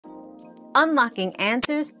unlocking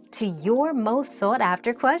answers to your most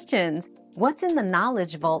sought-after questions. What's in the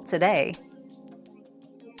Knowledge Vault today?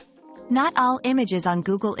 Not all images on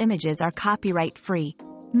Google Images are copyright-free.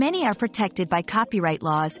 Many are protected by copyright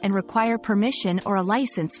laws and require permission or a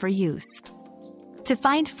license for use. To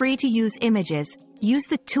find free-to-use images, use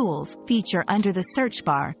the Tools feature under the search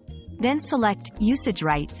bar, then select Usage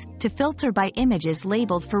Rights to filter by images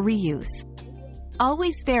labeled for reuse.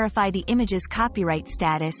 Always verify the image's copyright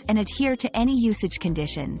status and adhere to any usage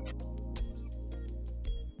conditions.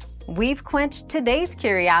 We've quenched today's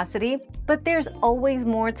curiosity, but there's always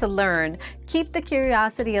more to learn. Keep the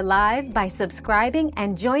curiosity alive by subscribing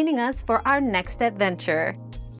and joining us for our next adventure.